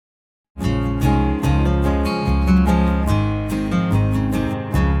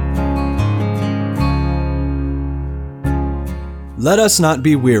Let us not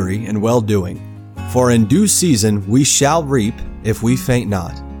be weary in well-doing, for in due season we shall reap if we faint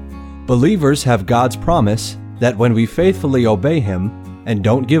not. Believers have God's promise that when we faithfully obey Him and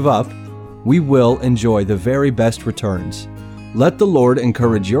don't give up, we will enjoy the very best returns. Let the Lord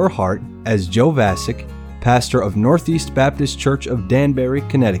encourage your heart as Joe Vasick, pastor of Northeast Baptist Church of Danbury,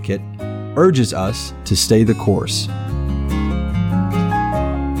 Connecticut, urges us to stay the course.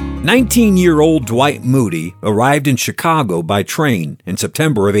 19-year-old Dwight Moody arrived in Chicago by train in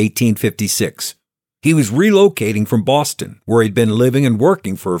September of 1856. He was relocating from Boston, where he'd been living and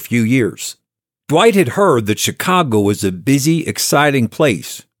working for a few years. Dwight had heard that Chicago was a busy, exciting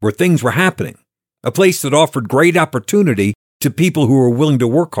place where things were happening, a place that offered great opportunity to people who were willing to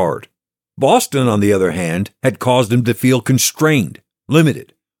work hard. Boston, on the other hand, had caused him to feel constrained,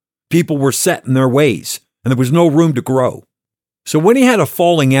 limited. People were set in their ways, and there was no room to grow. So when he had a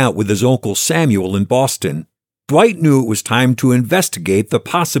falling out with his uncle Samuel in Boston, Dwight knew it was time to investigate the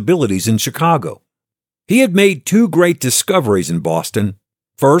possibilities in Chicago. He had made two great discoveries in Boston.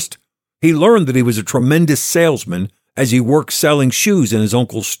 First, he learned that he was a tremendous salesman as he worked selling shoes in his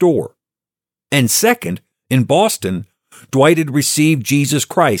uncle's store. And second, in Boston, Dwight had received Jesus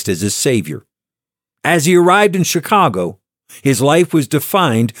Christ as his Savior. As he arrived in Chicago, his life was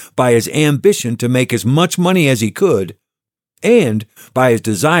defined by his ambition to make as much money as he could and by his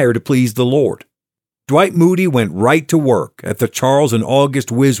desire to please the Lord. Dwight Moody went right to work at the Charles and August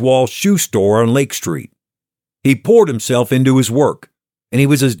Wiswall shoe store on Lake Street. He poured himself into his work, and he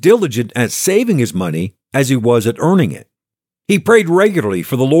was as diligent at saving his money as he was at earning it. He prayed regularly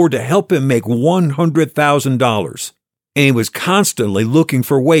for the Lord to help him make $100,000, and he was constantly looking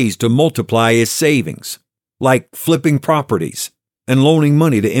for ways to multiply his savings, like flipping properties and loaning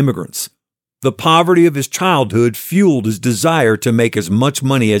money to immigrants. The poverty of his childhood fueled his desire to make as much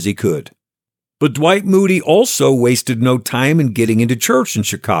money as he could. But Dwight Moody also wasted no time in getting into church in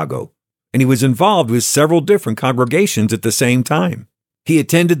Chicago, and he was involved with several different congregations at the same time. He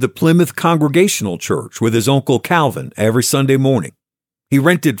attended the Plymouth Congregational Church with his Uncle Calvin every Sunday morning. He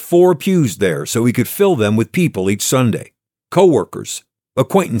rented 4 pews there so he could fill them with people each Sunday, co-workers,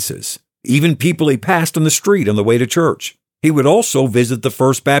 acquaintances, even people he passed on the street on the way to church. He would also visit the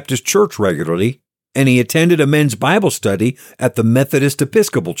First Baptist Church regularly, and he attended a men's Bible study at the Methodist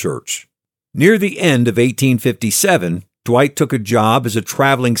Episcopal Church. Near the end of 1857, Dwight took a job as a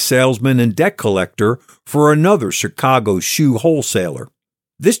traveling salesman and debt collector for another Chicago shoe wholesaler.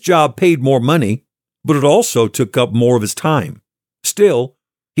 This job paid more money, but it also took up more of his time. Still,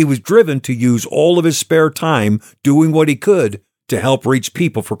 he was driven to use all of his spare time doing what he could to help reach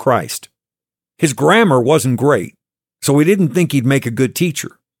people for Christ. His grammar wasn't great, so he didn't think he'd make a good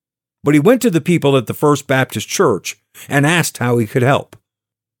teacher. But he went to the people at the First Baptist Church and asked how he could help.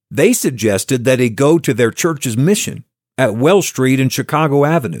 They suggested that he go to their church's mission at Well Street and Chicago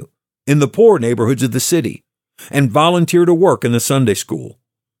Avenue, in the poor neighborhoods of the city, and volunteer to work in the Sunday school.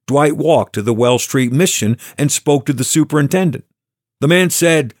 Dwight walked to the Well Street mission and spoke to the superintendent. The man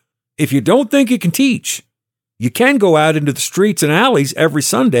said, "If you don't think you can teach, you can go out into the streets and alleys every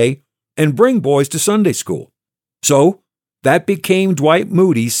Sunday and bring boys to Sunday school." So, that became Dwight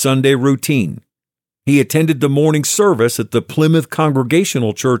Moody's Sunday routine. He attended the morning service at the Plymouth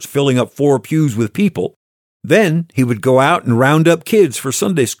Congregational Church, filling up 4 pews with people. Then he would go out and round up kids for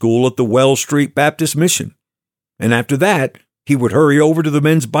Sunday school at the Well Street Baptist Mission. And after that, he would hurry over to the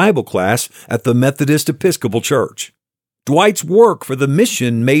men's Bible class at the Methodist Episcopal Church. Dwight's work for the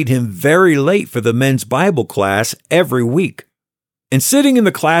mission made him very late for the men's Bible class every week. And sitting in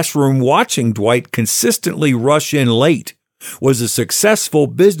the classroom watching Dwight consistently rush in late was a successful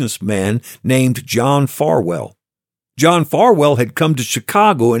businessman named John Farwell. John Farwell had come to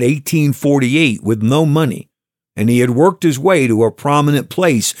Chicago in 1848 with no money, and he had worked his way to a prominent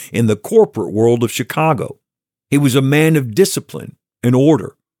place in the corporate world of Chicago. He was a man of discipline and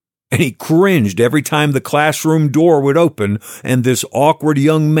order, and he cringed every time the classroom door would open and this awkward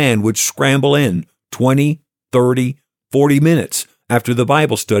young man would scramble in 20, 30, 40 minutes after the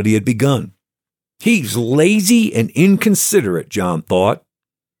Bible study had begun. He's lazy and inconsiderate, John thought.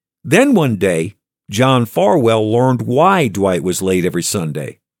 Then one day, John Farwell learned why Dwight was late every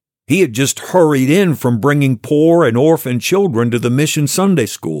Sunday. He had just hurried in from bringing poor and orphan children to the mission Sunday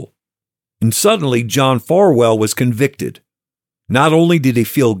school. And suddenly, John Farwell was convicted. Not only did he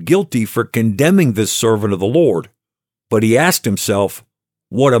feel guilty for condemning this servant of the Lord, but he asked himself,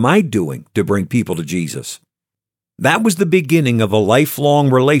 what am I doing to bring people to Jesus? That was the beginning of a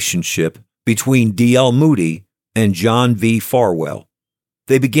lifelong relationship between D.L. Moody and John V. Farwell.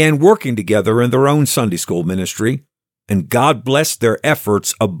 They began working together in their own Sunday school ministry, and God blessed their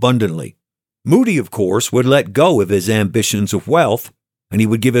efforts abundantly. Moody, of course, would let go of his ambitions of wealth, and he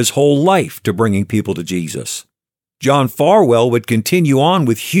would give his whole life to bringing people to Jesus. John Farwell would continue on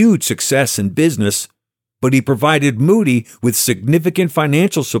with huge success in business, but he provided Moody with significant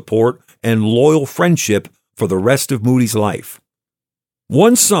financial support and loyal friendship for the rest of Moody's life.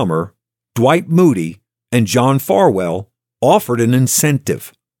 One summer, Dwight Moody and John Farwell offered an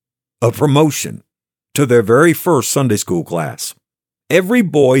incentive, a promotion, to their very first Sunday school class. Every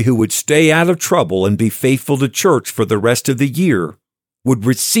boy who would stay out of trouble and be faithful to church for the rest of the year would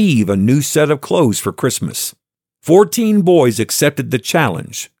receive a new set of clothes for Christmas. 14 boys accepted the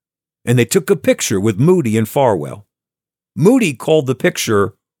challenge, and they took a picture with Moody and Farwell. Moody called the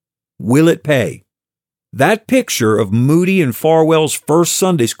picture, "Will It Pay?" That picture of Moody and Farwell's first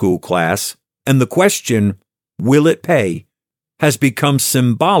Sunday school class and the question, "Will it pay?" has become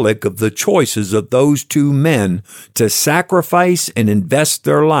symbolic of the choices of those two men to sacrifice and invest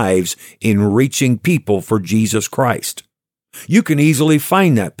their lives in reaching people for Jesus Christ. You can easily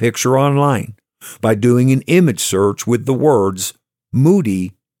find that picture online by doing an image search with the words,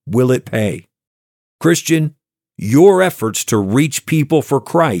 "Moody, will it pay?" Christian, your efforts to reach people for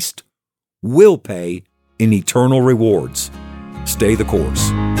Christ will pay in eternal rewards. Stay the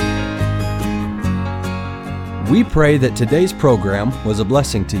course. We pray that today's program was a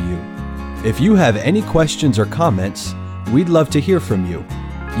blessing to you. If you have any questions or comments, we'd love to hear from you.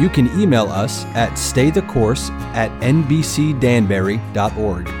 You can email us at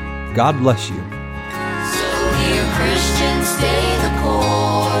staythecourse@nbcdanbury.org. God bless you.